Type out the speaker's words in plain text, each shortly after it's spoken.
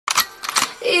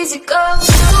easy go.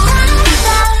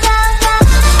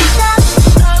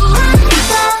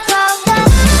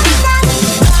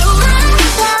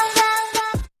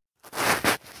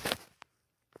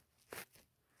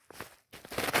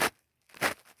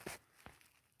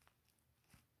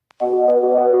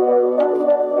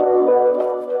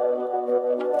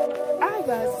 Alright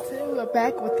guys, today we are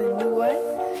back with a new one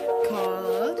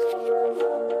called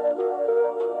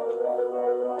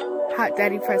Hot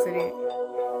Daddy President.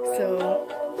 So,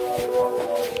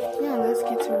 yeah, let's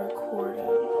get to recording.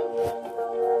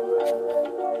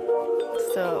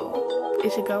 So,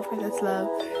 it's your girlfriend that's love.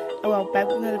 And we're back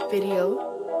with another video.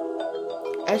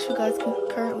 As you guys can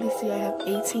currently see, I have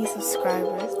 18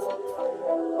 subscribers.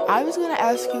 I was gonna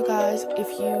ask you guys if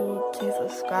you can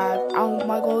subscribe.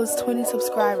 My goal is 20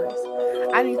 subscribers.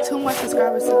 I need 2 more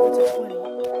subscribers to go to 20.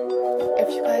 If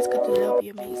you guys could do that, would be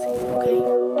amazing. Okay?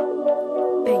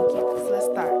 Thank you. So let's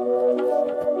start.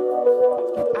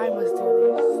 I must do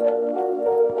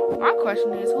this. My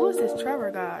question is, who is this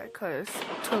Trevor guy? Cause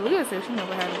Talia said she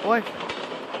never had a boyfriend.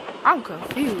 I'm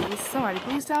confused. Somebody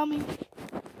please tell me.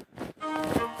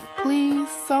 Please,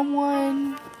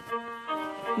 someone.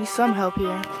 Need some help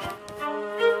here.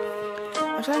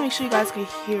 I'm trying to make sure you guys can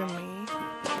hear me.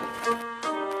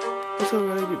 This will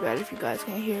really be bad if you guys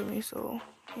can't hear me, so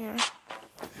yeah.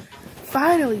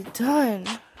 Finally done.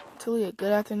 Talia,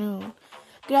 good afternoon.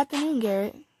 Good afternoon,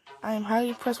 Garrett. I am highly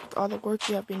impressed with all the work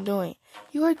you have been doing.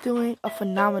 You are doing a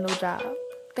phenomenal job.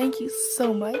 Thank you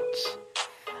so much.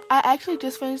 I actually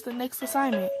just finished the next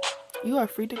assignment. You are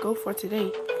free to go for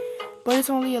today, but it's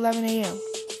only 11 a.m.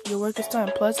 Your work is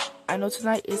done. Plus, I know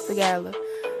tonight is the gala.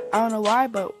 I don't know why,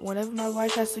 but whenever my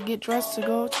wife has to get dressed to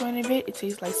go to an event, it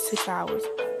takes like 6 hours.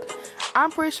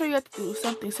 I'm pretty sure you have to do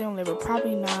something similar, but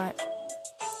probably not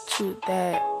to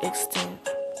that extent.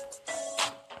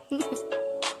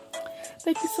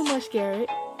 Thank you so much, Garrett.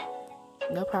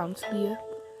 No problem, Talia.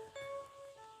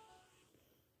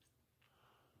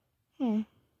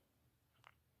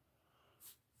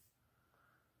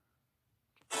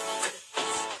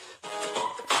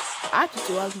 I just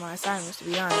do all of my assignments, to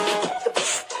be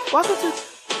honest. Welcome to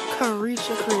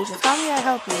Carisha Creations. How may I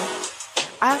help you?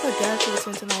 I have a gala to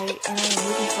attend tonight, and I am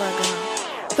looking for a gown.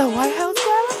 The White House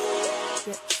gala?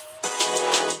 Yes.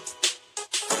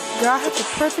 Girl, I have the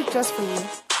perfect dress for you.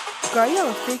 Girl, you have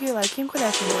a figure like Kim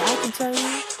Kardashian. I can tell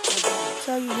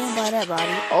you won't buy that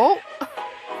body. Oh!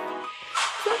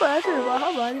 Kim Kardashian about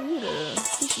her body either.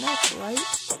 She's natural, right?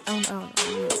 I don't know.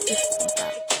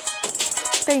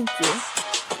 Thank you.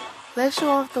 Let's show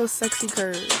off those sexy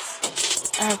curves.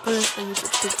 I have colors for you to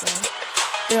pick from.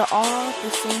 They're all the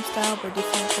same style but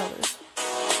different colors.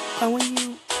 But when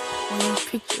you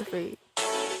pick your fade.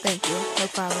 Thank you. No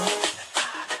problem.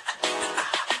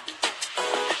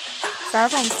 Sorry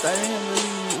if I'm stuttering. I'm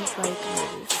really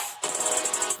nervous.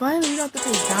 Finally, you don't have to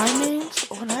pay diamonds.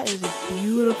 Oh, that is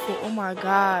beautiful. Oh my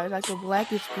god. Like the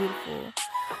black is beautiful.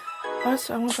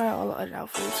 Also, I want to try all the other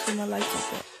outfits for my life like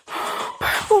that.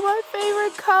 Purple, my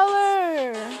favorite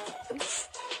color.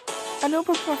 I know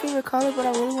purple's my favorite color, but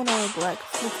I really want to wear black.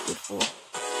 It looks beautiful.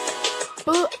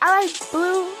 Blue, I like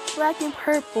blue, black, and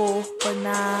purple, but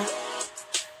nah.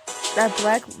 That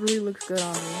black really looks good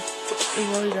on me. It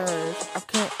really does. I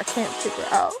can't figure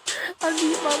out. I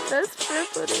need my best friend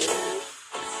for this.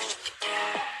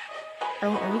 I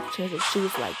need to change the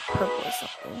shoes like purple or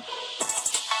something.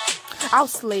 I'll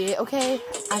slay it, okay?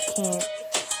 I can't.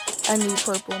 I need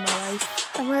purple in my life.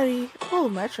 I'm ready. Oh,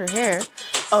 match your hair.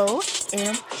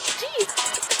 OMG.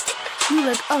 You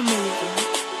look amazing.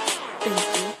 Thank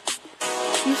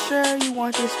you. You sure you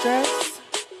want this dress?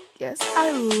 Yes,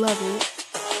 I love it.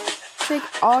 Take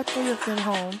all 3 of them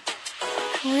home.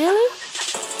 Really?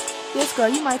 Yes, girl,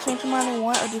 you might change your mind and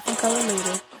want a different color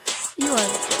later. You are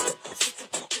the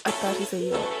best. I thought you said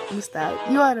you stop.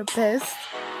 You are the best.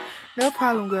 No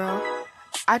problem, girl.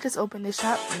 I just opened this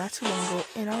shop not too long ago,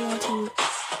 and I want to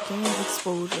gain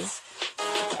exposure.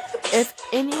 If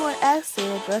anyone asks,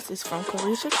 their address is from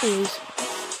Carisha Creations.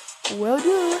 Will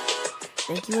do.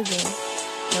 Thank you again.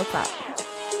 No problem.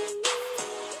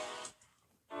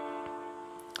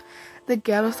 The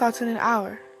gala starts in an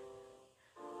hour,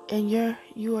 and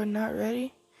you are not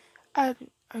ready. I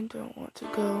don't want to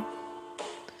go.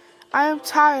 I am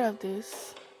tired of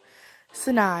this.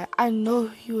 Sinai, I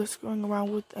know you are screwing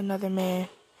around with another man.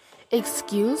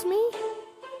 Excuse me?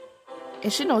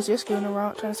 And she knows you're screwing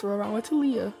around, trying to screw around with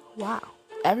Talia. Wow.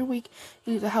 Every week,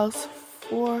 you leave the house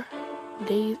 4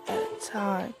 days at a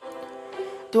time.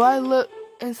 Do I look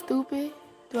stupid?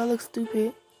 Do I look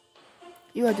stupid?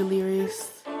 You are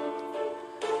delirious.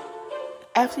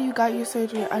 After you got your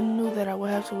surgery, I knew that I would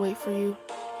have to wait for you.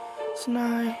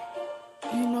 Sinai,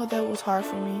 You know that was hard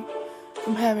for me.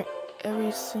 From having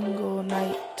every single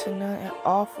night to none at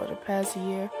all for the past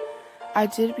year. I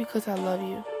did it because I love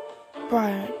you.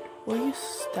 Brian, will you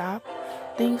stop?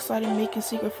 Then you started making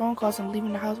secret phone calls and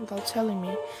leaving the house without telling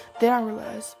me. Then I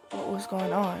realized what was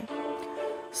going on.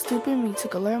 Stupid me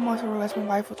took 11 months to realize my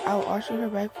wife was out arching her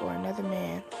back for another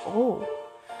man. Oh,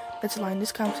 that's a line.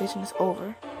 This conversation is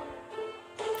over.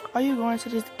 Are you going to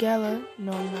this gala?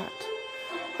 No, I'm not.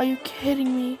 Are you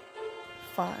kidding me?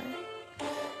 Fine.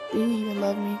 Do you even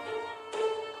love me?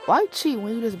 Why cheat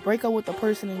when you just break up with the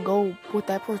person and go with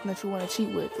that person that you want to cheat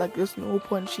with? Like, there's no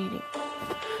point in cheating.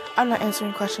 I'm not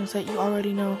answering questions that you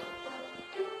already know.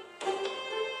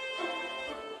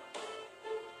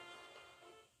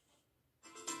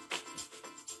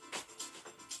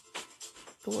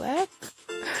 Black?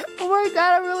 Oh my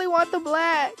god, I really want the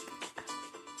black.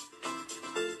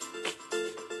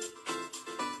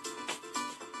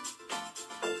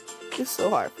 It's so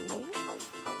hard for me.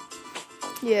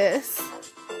 Yes.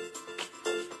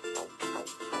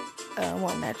 I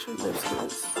want natural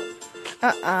lipsticks.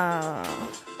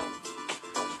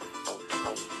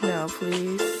 No,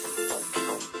 please.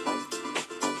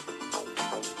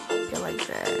 Get like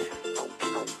that.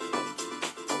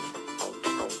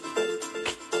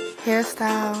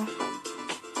 Hairstyle.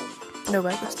 No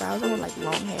regular styles. I want like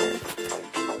long hair.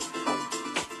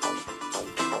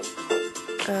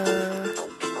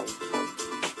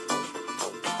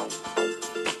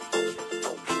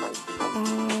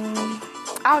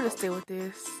 I'll just stay with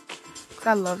this. Cause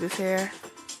I love this hair.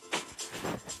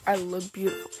 I look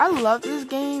beautiful. I love this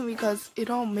game because it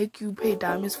don't make you pay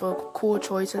diamonds for cool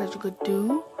choices that you could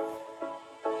do.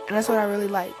 And that's what I really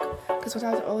like. Because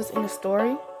sometimes I always in the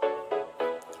story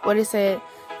where they said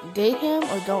date him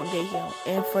or don't date him.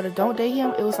 And for the don't date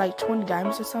him, it was like 20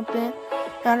 diamonds or something.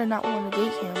 And I did not want to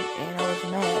date him. And I was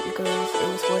mad because it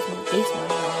was forcing me to date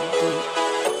someone I didn't date.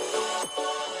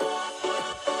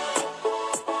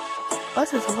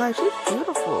 What's his wife? She's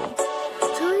beautiful.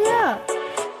 Talia.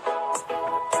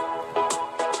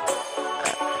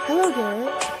 Hello,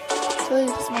 Garrett. Talia,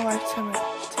 this is my wife, Tamara.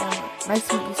 Nice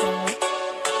to meet you, Tamara.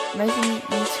 Nice to meet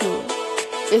you, too.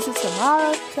 Is it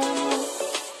Tamara, Tamara?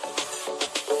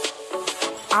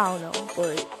 I don't know,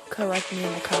 but correct me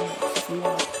in the comments if you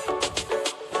want.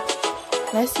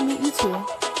 Nice to meet you, too.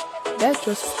 That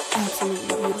dress is absolutely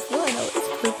beautiful. I know it's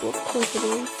purple. Of course it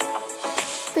is.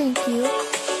 Thank you.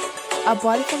 I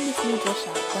bought it from this new dress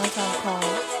shop downtown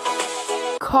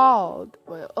called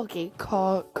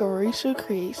Carisha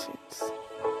Creations.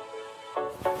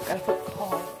 Gotta put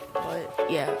called, but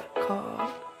yeah,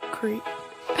 called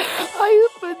How you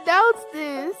pronounce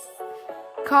this?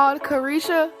 Called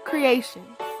Carisha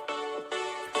Creations.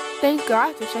 Thank God, I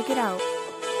have to check it out.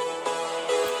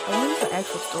 I wonder if it's an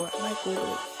actual store. I might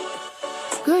Google it.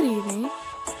 Good evening.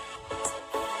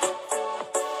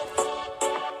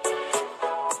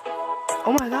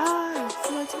 Oh my god,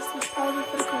 somebody tested positive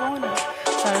for the corona.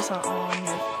 Sorry, it's on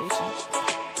notification.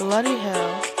 Bloody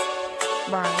hell.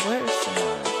 Brian, where is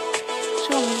Samara? She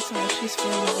won't listen to she's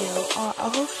feeling ill. I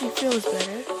hope she feels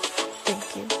better. Thank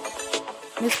you.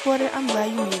 Miss Porter, I'm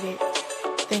glad you made it.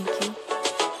 Thank you.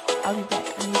 I'll be back.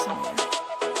 I need some more.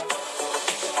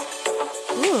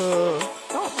 Ooh,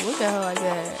 don't look at her like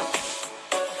that.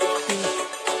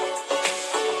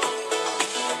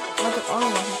 I'm not the only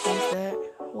one who thinks that.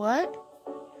 What?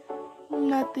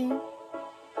 Nothing.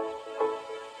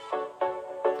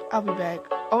 I'll be back.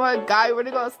 Oh my god, you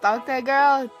really gonna stalk that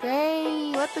girl?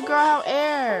 Dang, let the girl have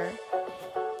air.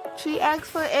 She asked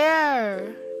for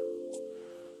air.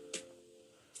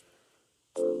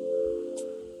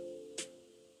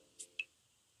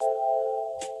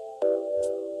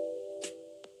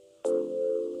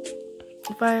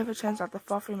 If I have a chance not to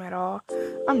fall for him at all,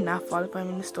 I'm not falling for him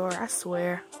in the store, I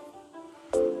swear.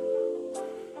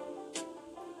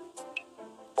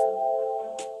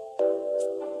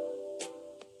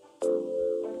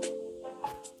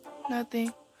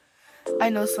 Nothing. I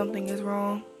know something is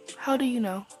wrong. How do you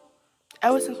know?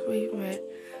 Ever since we've met,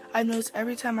 I've noticed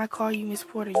every time I call you Miss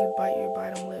Porter, you bite your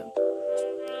bottom lip.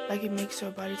 Like it makes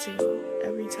your body tingle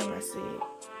every time I say it.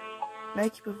 Now you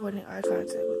keep avoiding eye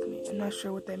contact with me. I'm not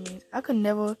sure what that means. I could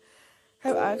never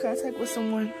have eye contact with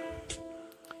someone.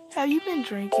 Have you been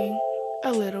drinking?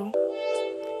 A little.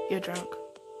 You're drunk.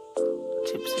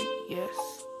 Tipsy,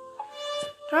 yes.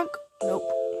 Drunk? Nope.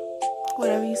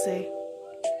 Whatever you say.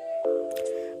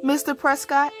 Mr.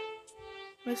 Prescott?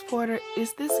 Miss Porter,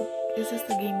 is this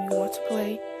the game you want to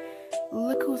play?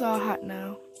 Look who's all hot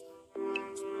now.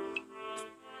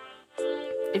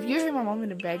 If you hear my mom in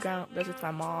the background, that's just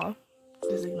my mom.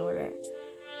 Just ignore that.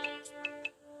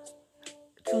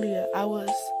 Talia, I was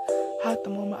How at the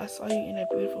moment I saw you in that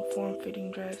beautiful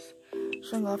form-fitting dress,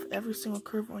 showing off every single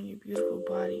curve on your beautiful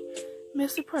body.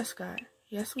 Mr. Prescott.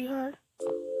 Yes, sweetheart?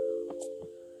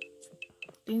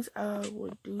 Things I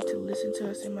would do to listen to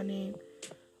her say my name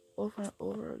over and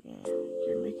over again.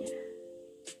 You're making it.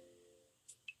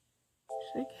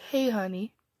 She's like, hey,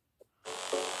 honey.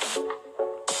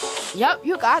 Yep,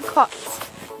 you got caught.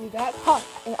 You got caught.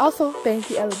 And also, thank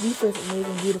you, LB, for this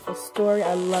amazing, beautiful story.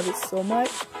 I love it so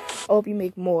much. I hope you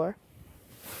make more.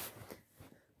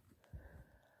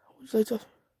 I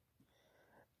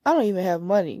don't even have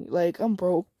money. Like, I'm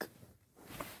broke.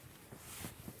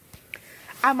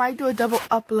 I might do a double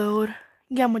upload.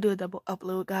 Yeah, I'm gonna do a double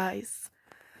upload, guys.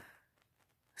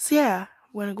 So yeah,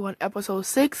 we're gonna go on episode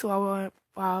 6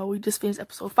 while we just finished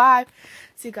episode 5.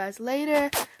 See you guys later.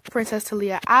 Princess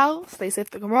Talia out. Stay safe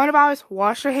from the coronavirus.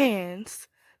 Wash your hands.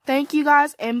 Thank you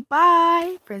guys and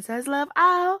bye. Princess Love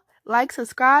out. Like,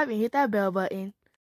 subscribe, and hit that bell button.